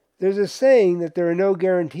There's a saying that there are no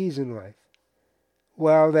guarantees in life.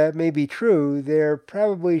 While that may be true, there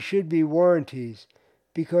probably should be warranties,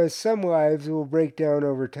 because some lives will break down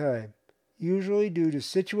over time, usually due to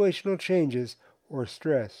situational changes or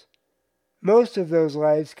stress. Most of those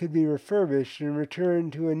lives could be refurbished and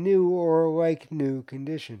returned to a new or like new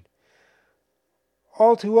condition.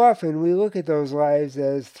 All too often we look at those lives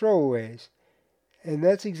as throwaways, and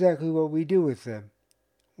that's exactly what we do with them.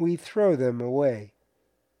 We throw them away.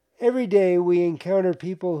 Every day we encounter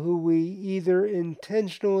people who we either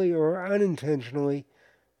intentionally or unintentionally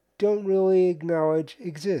don't really acknowledge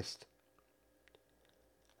exist.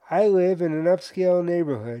 I live in an upscale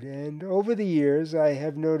neighborhood, and over the years I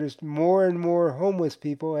have noticed more and more homeless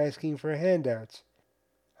people asking for handouts.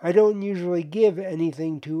 I don't usually give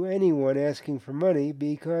anything to anyone asking for money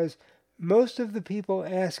because most of the people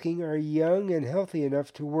asking are young and healthy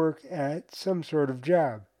enough to work at some sort of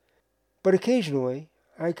job. But occasionally,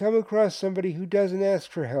 I come across somebody who doesn't ask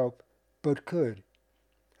for help, but could.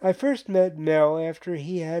 I first met Mel after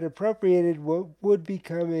he had appropriated what would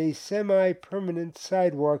become a semi-permanent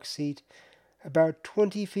sidewalk seat about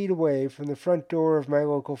 20 feet away from the front door of my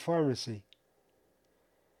local pharmacy.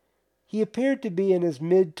 He appeared to be in his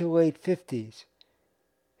mid to late 50s.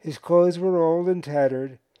 His clothes were old and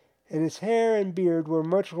tattered, and his hair and beard were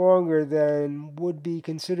much longer than would be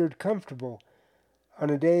considered comfortable on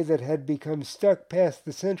a day that had become stuck past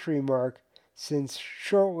the century mark since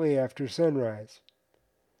shortly after sunrise.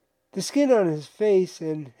 The skin on his face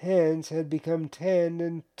and hands had become tanned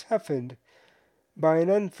and toughened by an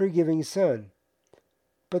unforgiving sun,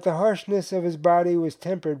 but the harshness of his body was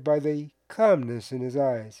tempered by the calmness in his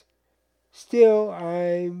eyes. Still,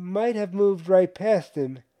 I might have moved right past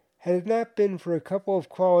him had it not been for a couple of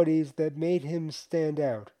qualities that made him stand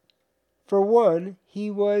out. For one, he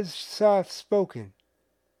was soft-spoken,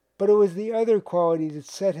 but it was the other quality that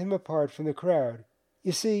set him apart from the crowd.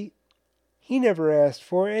 You see, he never asked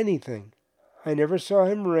for anything. I never saw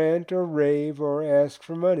him rant or rave or ask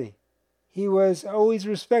for money. He was always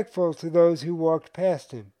respectful to those who walked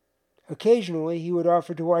past him. Occasionally he would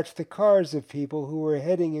offer to watch the cars of people who were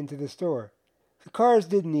heading into the store. The cars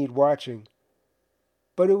didn't need watching,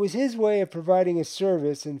 but it was his way of providing a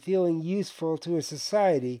service and feeling useful to a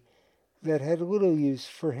society that had little use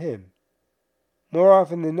for him. More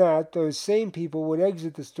often than not, those same people would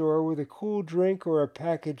exit the store with a cool drink or a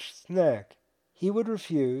packaged snack. He would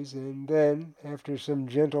refuse, and then, after some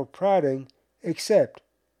gentle prodding, accept.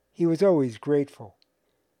 He was always grateful.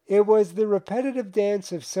 It was the repetitive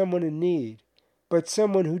dance of someone in need, but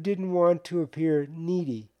someone who didn't want to appear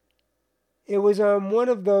needy. It was on one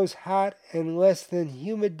of those hot and less than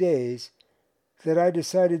humid days that I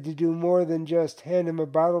decided to do more than just hand him a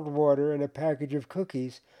bottled water and a package of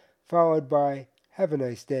cookies, followed by "Have a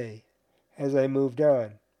nice day," as I moved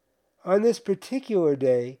on. On this particular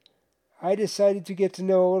day, I decided to get to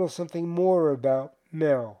know a little something more about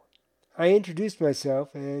Mel. I introduced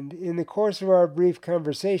myself, and in the course of our brief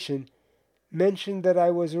conversation, mentioned that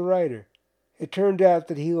I was a writer. It turned out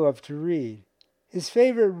that he loved to read. His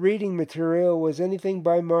favorite reading material was anything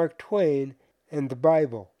by Mark Twain and the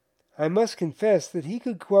Bible. I must confess that he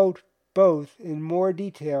could quote both in more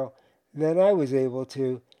detail than I was able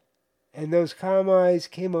to, and those calm eyes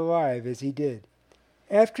came alive as he did.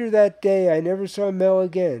 After that day I never saw Mel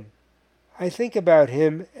again. I think about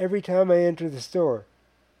him every time I enter the store.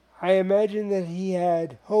 I imagine that he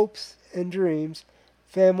had hopes and dreams,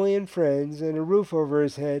 family and friends, and a roof over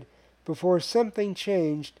his head before something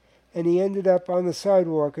changed and he ended up on the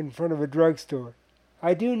sidewalk in front of a drugstore.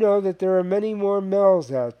 I do know that there are many more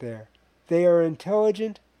Mels out there. They are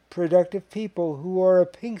intelligent, productive people who are a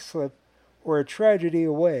pink slip or a tragedy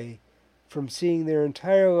away from seeing their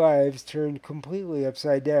entire lives turned completely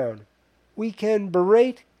upside down. We can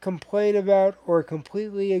berate, complain about, or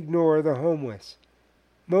completely ignore the homeless.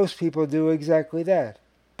 Most people do exactly that.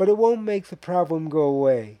 But it won't make the problem go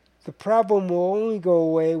away. The problem will only go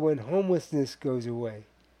away when homelessness goes away.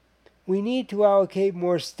 We need to allocate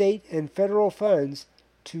more state and federal funds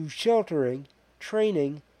to sheltering,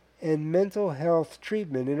 training, and mental health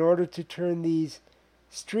treatment in order to turn these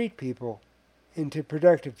street people into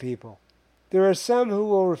productive people. There are some who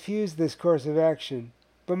will refuse this course of action,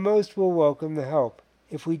 but most will welcome the help.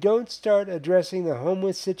 If we don't start addressing the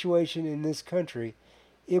homeless situation in this country,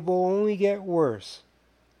 it will only get worse.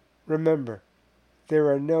 Remember, there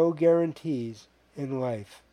are no guarantees in life.